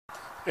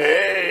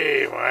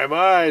Hey,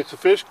 my, it's the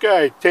fish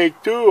guy.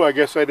 Take two. I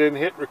guess I didn't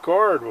hit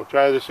record. We'll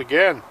try this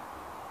again.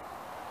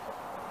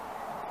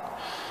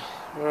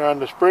 We're on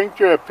the spring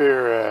trip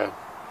here,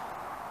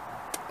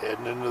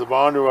 heading into the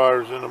boundary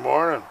waters in the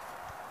morning.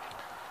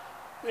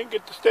 Didn't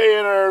get to stay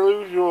in our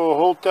usual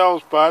hotel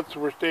spots.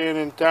 We're staying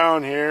in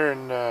town here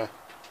in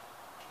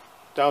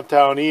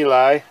downtown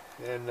Eli.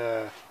 And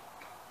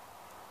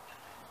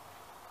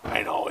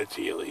I know it's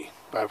Ely,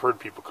 but I've heard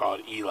people call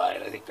it Eli,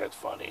 and I think that's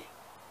funny.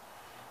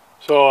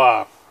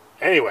 So,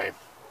 anyway,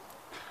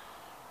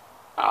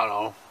 I don't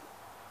know.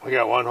 We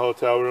got one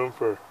hotel room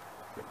for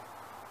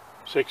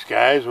 6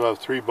 guys. We'll have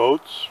 3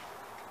 boats.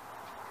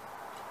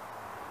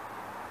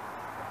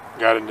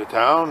 Got into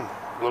town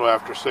a little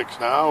after 6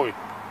 now. We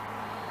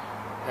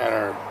had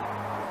our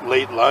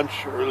late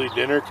lunch, early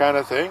dinner kind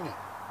of thing.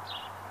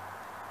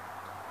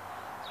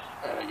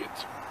 Gotta get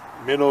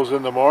some minnows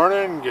in the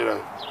morning, get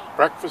a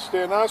breakfast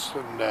in us,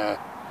 and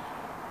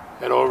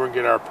head over and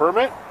get our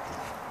permit.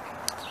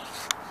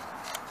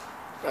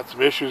 Got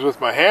some issues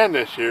with my hand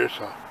this year,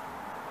 so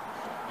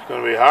it's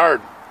going to be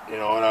hard. You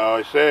know what I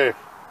always say,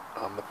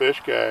 I'm the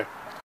fish guy.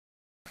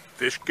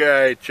 Fish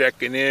guy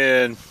checking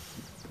in.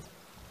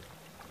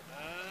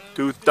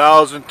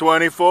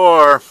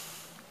 2024.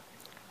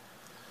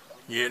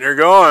 Getting her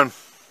going.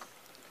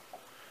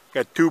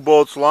 Got 2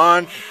 boats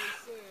launched.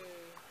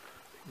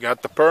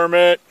 Got the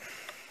permit.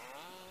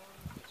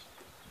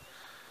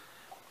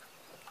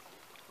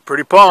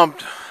 Pretty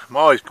pumped. I'm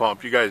always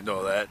pumped. You guys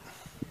know that.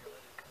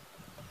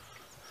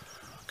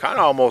 Kind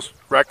of almost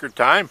record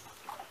time.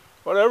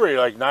 Whatever,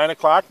 you're like 9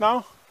 o'clock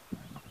now?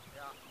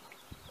 Yeah.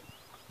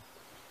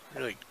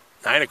 You're like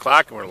 9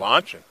 o'clock and we're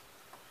launching.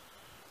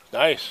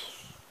 Nice.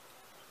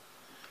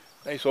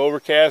 Nice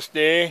overcast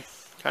day.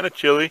 Kind of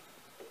chilly.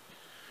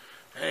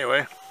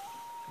 Anyway,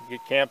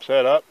 get camp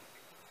set up.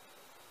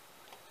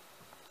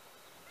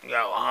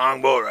 Got a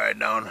long boat ride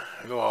down.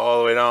 I go all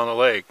the way down the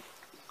lake.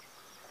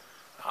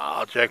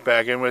 I'll check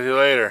back in with you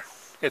later.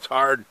 It's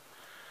hard to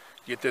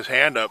get this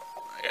hand up.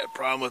 I got a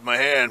problem with my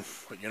hand,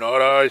 but you know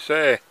what I always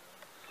say.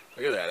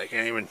 Look at that, I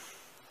can't even.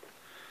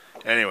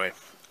 Anyway,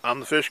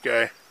 I'm the fish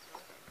guy.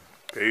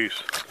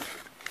 Peace.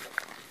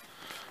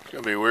 It's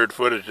gonna be weird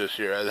footage this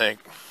year, I think.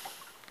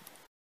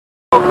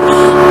 There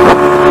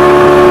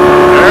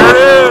it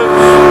is.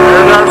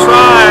 There's our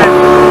sign.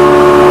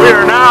 We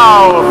are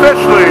now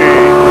officially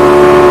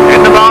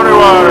in the boundary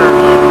waters.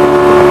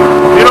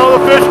 You know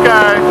the fish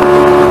guy.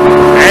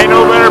 Ain't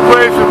no better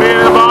place than being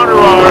in the boundary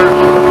waters.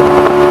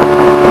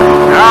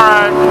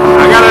 Alright,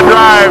 I gotta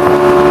drive.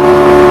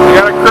 I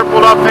got a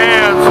crippled up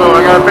hand, so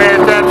I gotta pay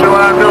attention to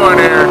what I'm doing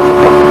here.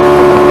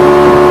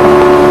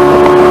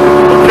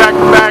 We'll check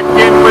back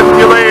in with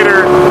you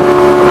later.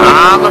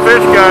 I'm the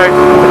fish guy.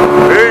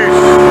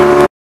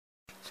 Peace.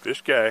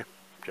 Fish guy,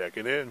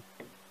 checking in.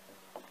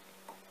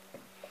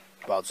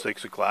 About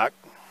 6 o'clock.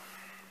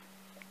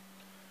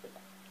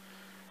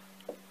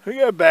 We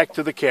got back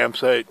to the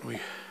campsite. We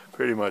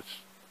pretty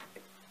much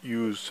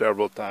used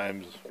several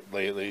times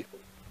lately.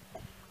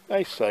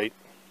 Nice site.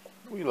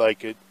 We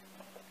like it.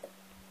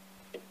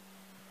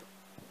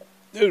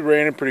 It was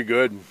raining pretty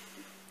good.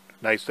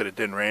 Nice that it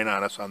didn't rain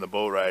on us on the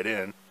boat ride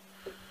in.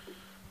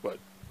 But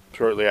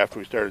shortly after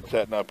we started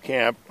setting up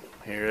camp,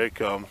 here they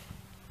come.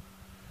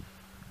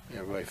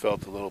 Everybody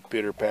felt a little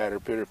pitter patter.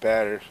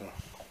 So.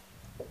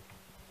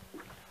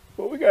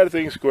 But we got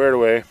things squared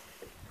away.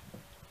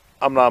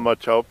 I'm not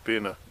much help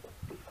being a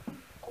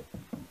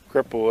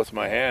cripple with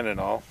my hand and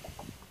all.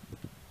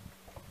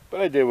 But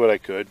I did what I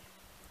could.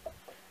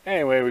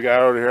 Anyway, we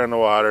got out here on the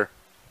water,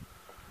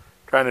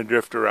 trying to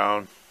drift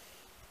around.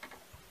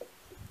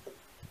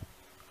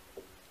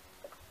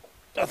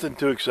 Nothing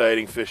too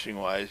exciting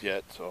fishing-wise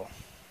yet, so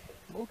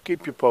we'll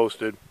keep you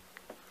posted.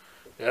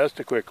 Just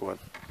a quick one.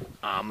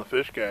 I'm the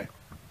fish guy.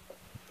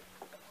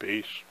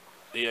 Peace.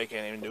 See, I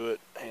can't even do it.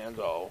 Hands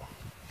all.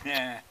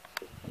 Yeah.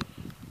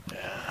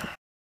 Yeah.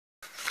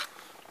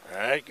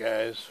 Alright,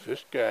 guys.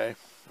 Fish guy.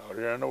 Out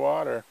here on the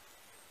water.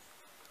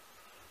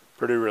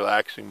 Pretty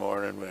relaxing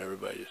morning when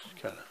everybody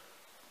just kind of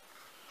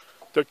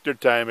took their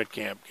time at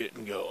camp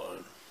getting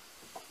going.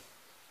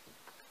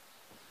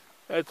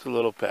 It's a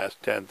little past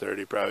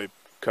 10:30, probably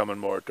coming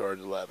more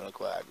towards 11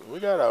 o'clock. We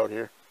got out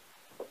here.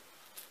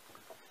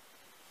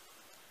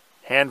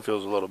 Hand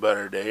feels a little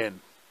better today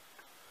and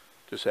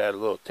just had a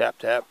little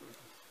tap.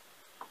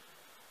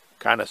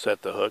 Kind of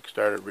set the hook,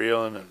 started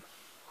reeling and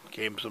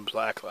came some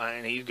slack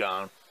line. He's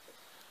gone.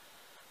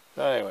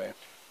 So anyway,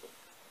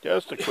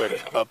 just a quick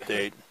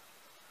update.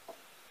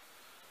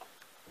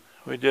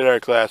 We did our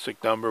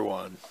classic number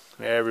 1.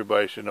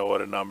 Everybody should know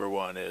what a number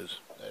 1 is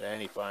at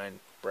any fine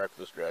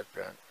breakfast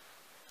restaurant.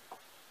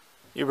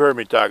 You've heard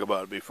me talk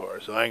about it before,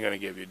 so I ain't going to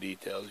give you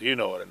details. You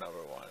know what a number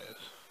 1 is.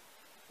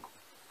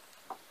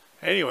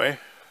 Anyway,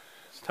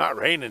 it's not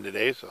raining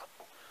today, so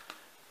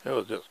it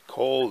was just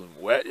cold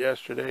and wet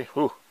yesterday.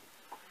 Whew.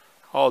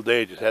 All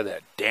day just had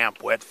that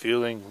damp, wet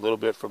feeling, a little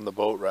bit from the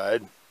boat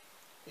ride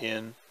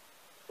in.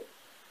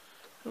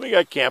 And we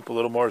got camp a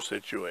little more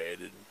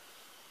situated.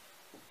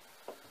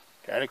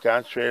 kind of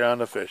concentrate on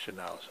the fishing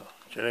now, so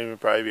shouldn't even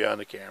probably be on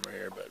the camera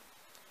here, but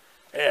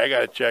hey, I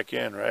gotta check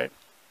in, right?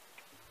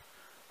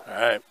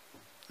 Alright,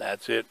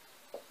 that's it.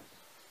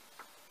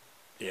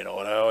 You know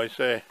what I always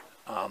say,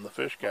 I'm the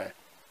fish guy.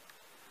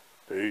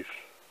 Peace.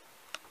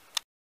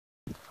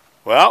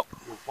 Well,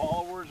 if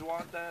followers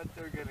want that,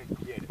 they're gonna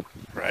get it.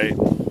 Right,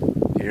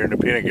 here in the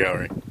peanut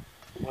gallery.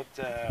 What,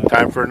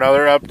 time for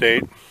another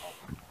update.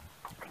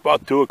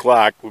 About 2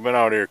 o'clock. We've been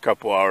out here a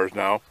couple hours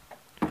now.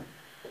 A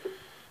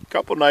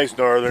couple nice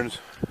northerns.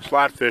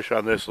 Slot fish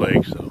on this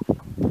lake, so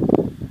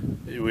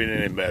we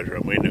didn't even measure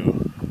them. We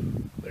knew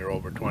they were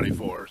over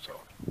 24, so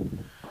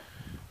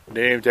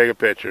didn't even take a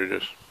picture.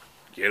 Just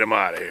get them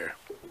out of here.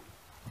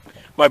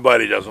 My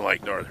buddy doesn't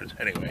like northerns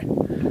anyway.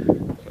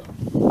 So.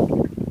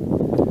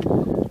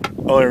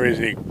 Only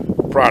reason he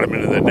brought him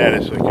into the net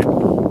is so he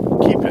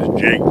could keep his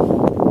jig.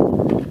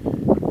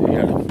 He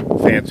got a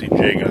fancy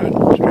jig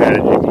on,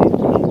 strategy mode.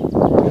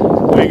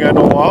 We ain't got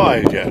no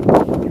walleyes yet.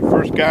 When we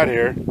first got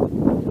here,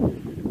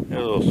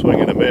 a little swing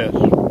and a miss.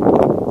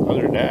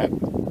 Other than that,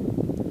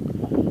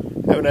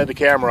 haven't had the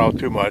camera out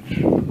too much.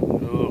 A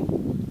little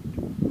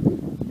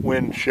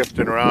wind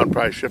shifting around,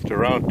 probably shifted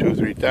around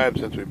 2-3 times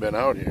since we've been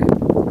out here.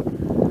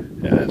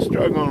 And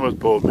struggling with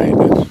boat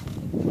maintenance.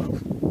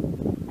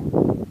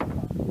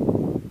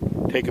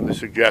 Taking the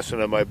suggestion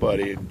of my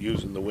buddy and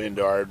using the wind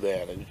to our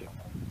advantage.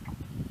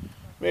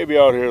 Maybe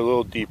out here a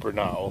little deeper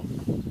now,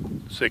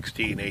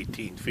 16,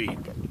 18 feet.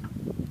 But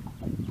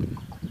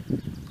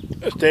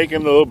just taking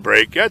a little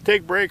break. Gotta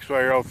take breaks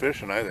while you're out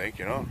fishing, I think,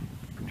 you know.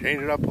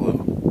 Change it up a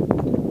little.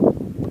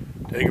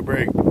 Take a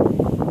break.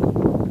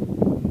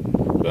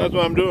 So that's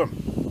what I'm doing.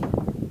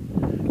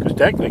 Because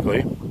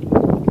technically,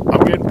 I'm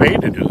getting paid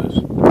to do this.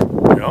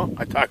 You know,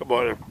 I talk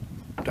about it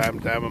time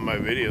to time in my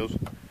videos.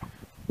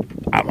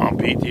 I'm on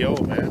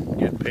PTO, man.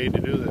 Getting paid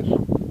to do this.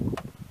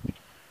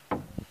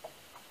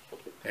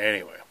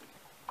 Anyway,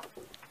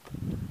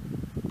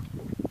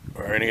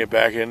 we're going to get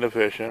back into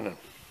fishing, and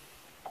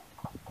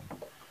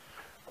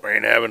we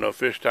ain't having no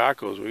fish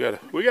tacos. We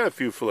got a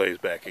few fillets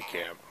back at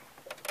camp.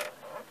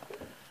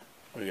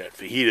 We got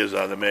fajitas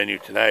on the menu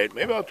tonight.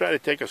 Maybe I'll try to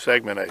take a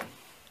segment. I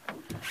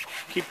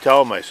keep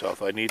telling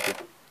myself I need to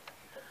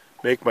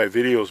make my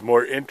videos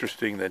more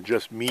interesting than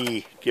just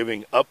me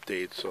giving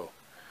updates. So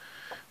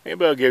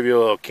maybe I'll give you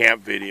a little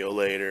camp video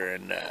later.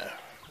 And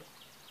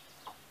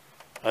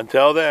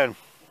until then,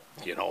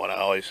 you know what I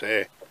always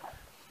say,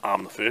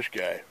 I'm the fish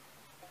guy.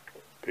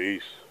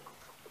 Peace.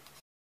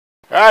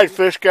 Alright,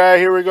 fish guy,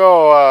 here we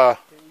go.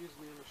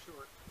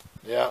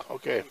 Yeah,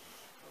 okay.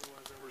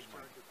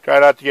 Try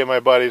not to get my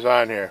buddies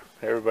on here.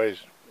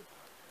 Everybody's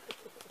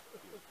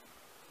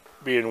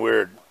being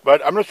weird.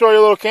 But I'm going to show you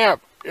a little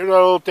camp. Here's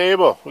our little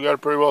table. We got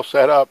it pretty well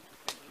set up.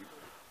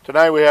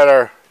 Tonight we had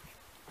our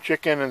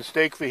chicken and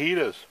steak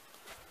fajitas.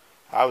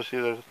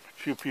 Obviously there's a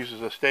few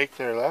pieces of steak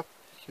there left.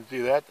 You can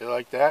see that. They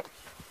like that.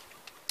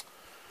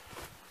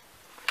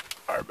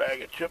 Our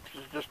bag of chips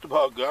is just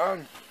about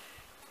gone.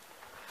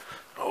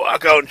 I'll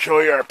walk out and show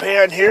you our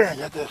pan here. I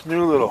got this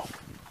new little...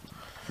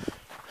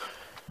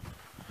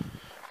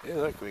 Yeah,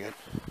 look, there's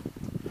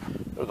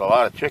a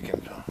lot of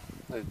chicken. So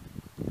there's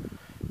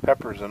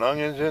peppers and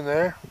onions in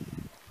there.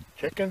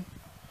 Chicken.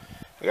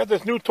 I got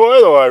this new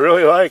toy though I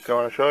really like. I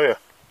want to show you.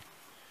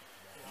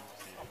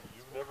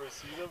 You've never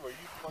seen them? Are you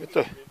fucking It's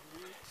a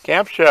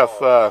Camp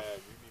Chef.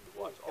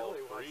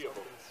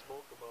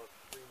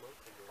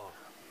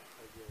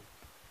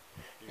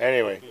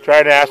 Anyway,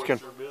 try to ask him.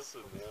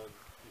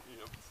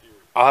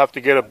 I'll have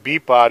to get a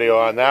beep audio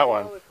on that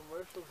one.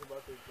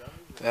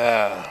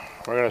 We're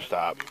gonna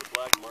stop.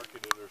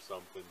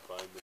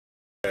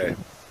 Okay.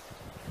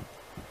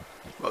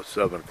 About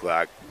 7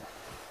 o'clock.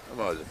 I'm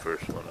always the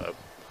first one up.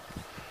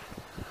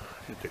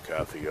 Get the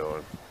coffee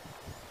going.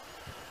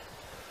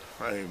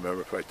 I don't even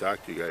remember if I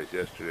talked to you guys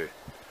yesterday.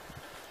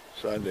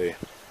 Sunday.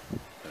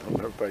 I don't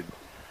remember if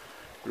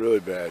I really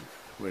bad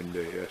wind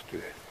day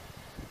yesterday.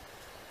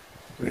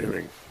 We didn't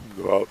even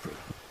go out for the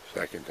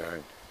second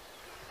time.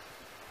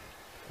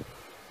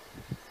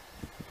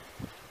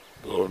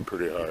 Blowing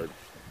pretty hard.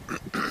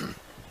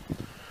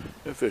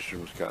 The fishing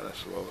was kind of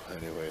slow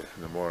anyway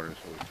in the morning,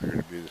 so we figured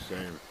it'd be the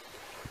same.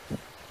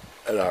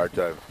 Had a hard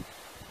time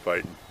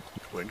fighting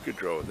wind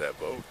control with that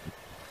boat.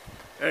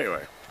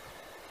 Anyway,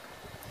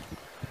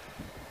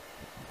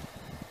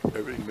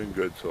 everything's been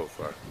good so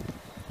far.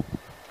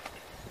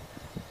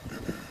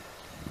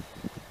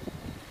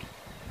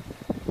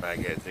 I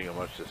can't think of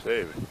much to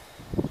say,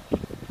 but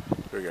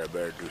figure I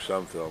better do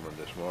some filming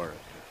this morning.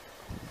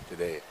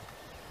 Today,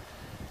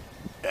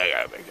 I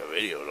gotta make a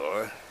video,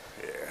 don't I?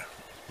 Yeah.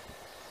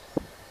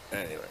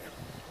 Anyway,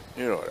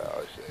 you know what I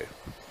always say.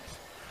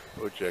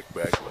 We'll check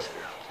back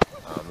later.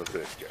 I'm the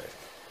fish guy.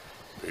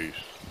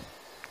 Peace.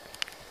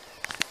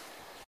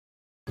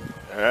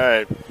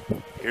 Alright,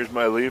 here's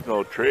my leave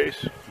no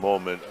trace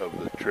moment of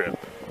the trip.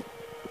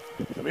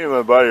 Me and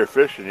my buddy were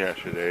fishing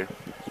yesterday.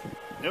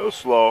 It was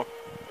slow.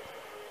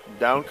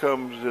 Down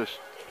comes this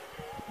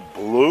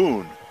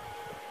balloon.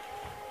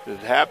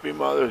 This Happy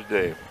Mother's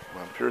Day.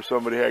 I'm sure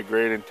somebody had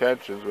great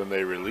intentions when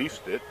they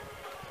released it.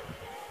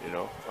 you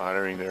know,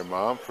 honoring their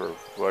mom for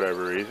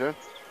whatever reason.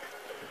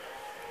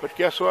 But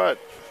guess what?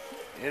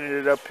 It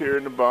ended up here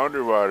in the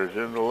boundary waters,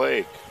 in the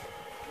lake.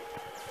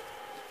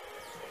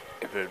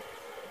 If it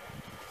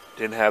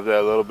didn't have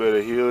that little bit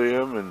of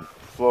helium and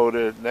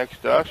floated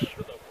next to us,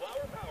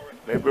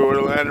 maybe we would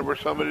have landed where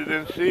somebody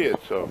didn't see it.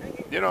 So,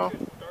 you know,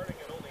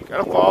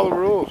 gotta follow the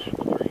rules.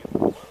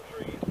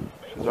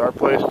 This is our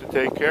place to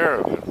take care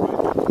of it.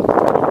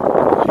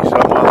 See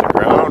something on the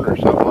ground or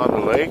something on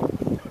the lake,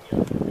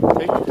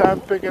 take the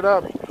time to pick it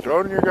up.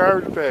 Throw it in your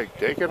garbage bag.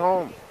 Take it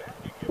home.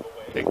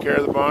 Take care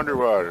of the boundary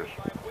waters.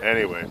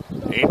 Anyway,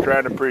 ain't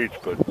trying to preach,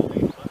 but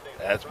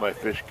that's my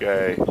fish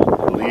guy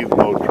leave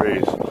no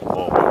trace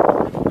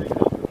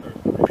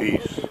moment.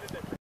 Peace.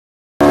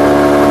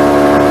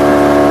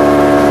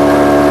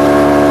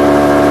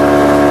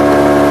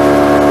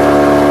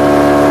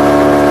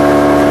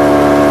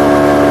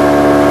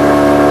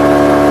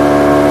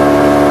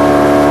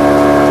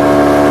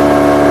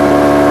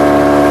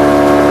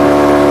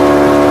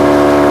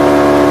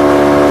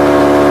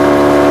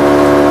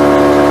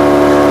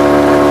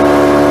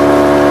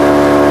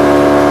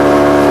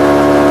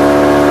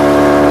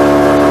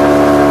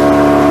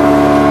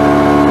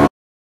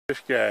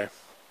 Fish guy.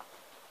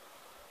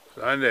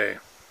 Sunday.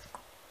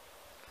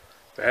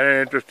 Had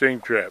an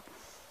interesting trip.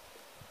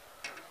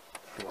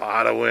 A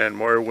lot of wind,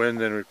 more wind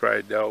than we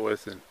probably dealt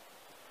with in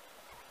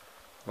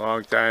a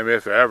long time,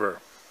 if ever.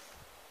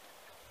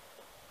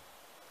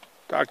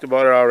 Talked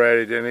about it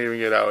already, didn't even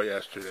get out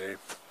yesterday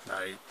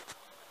night.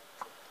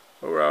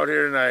 But we're out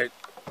here tonight,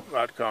 a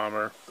lot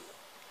calmer.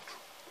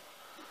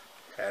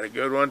 Had a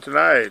good one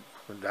tonight.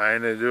 Been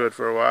dying to do it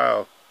for a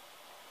while.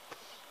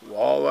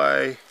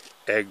 Walleye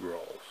egg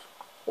rolls.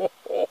 Ho,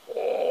 ho,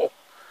 ho.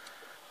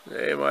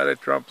 They might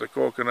have trumped the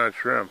coconut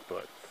shrimp,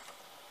 but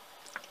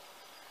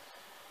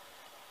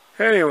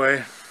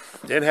anyway,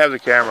 didn't have the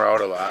camera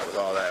out a lot with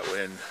all that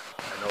wind.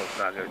 I know it's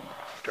not going to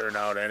turn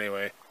out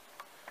anyway.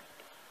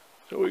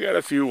 So we got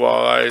a few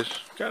walleyes.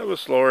 Kind of a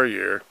slower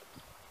year.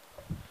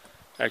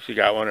 Actually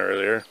got one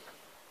earlier.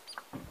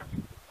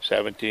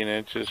 17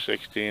 inches,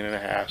 16 and a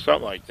half,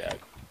 something like that.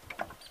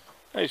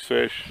 Nice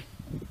fish.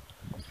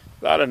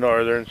 A lot of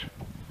northerns.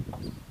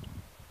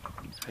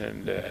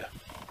 And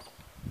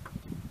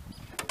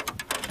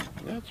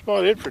that's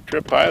about it for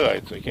trip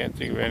highlights. I can't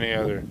think of any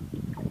other.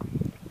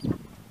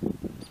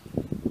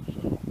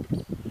 So,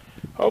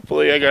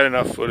 hopefully I got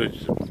enough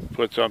footage to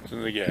put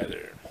something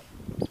together.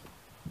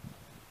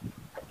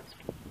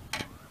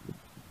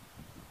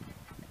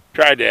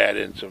 Tried to add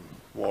in some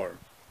more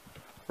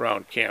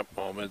round camp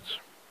moments.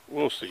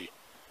 We'll see.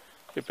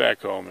 Get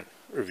back home and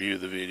review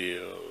the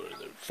video, or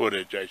the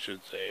footage I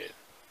should say.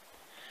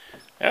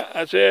 Yeah,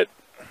 that's it.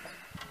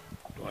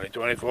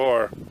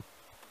 2024.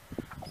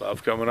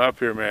 Love coming up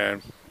here,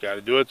 man. Got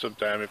to do it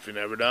sometime if you've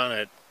never done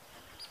it.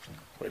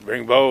 We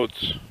bring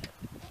boats.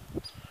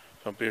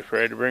 Don't be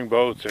afraid to bring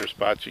boats. There's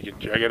spots you can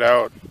check it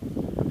out.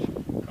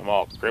 I'm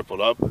all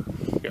crippled up.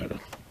 Got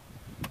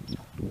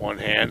one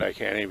hand. I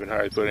can't even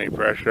hardly put any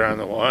pressure on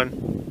the one.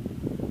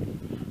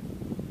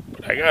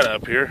 But I got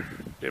up here.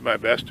 Did my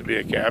best to be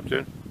a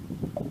captain.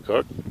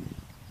 Cook.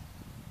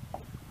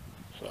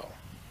 So,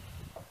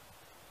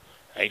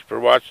 thanks for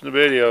watching the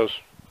videos.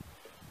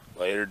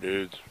 Later,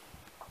 dudes.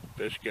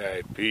 Fish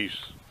guy. Peace.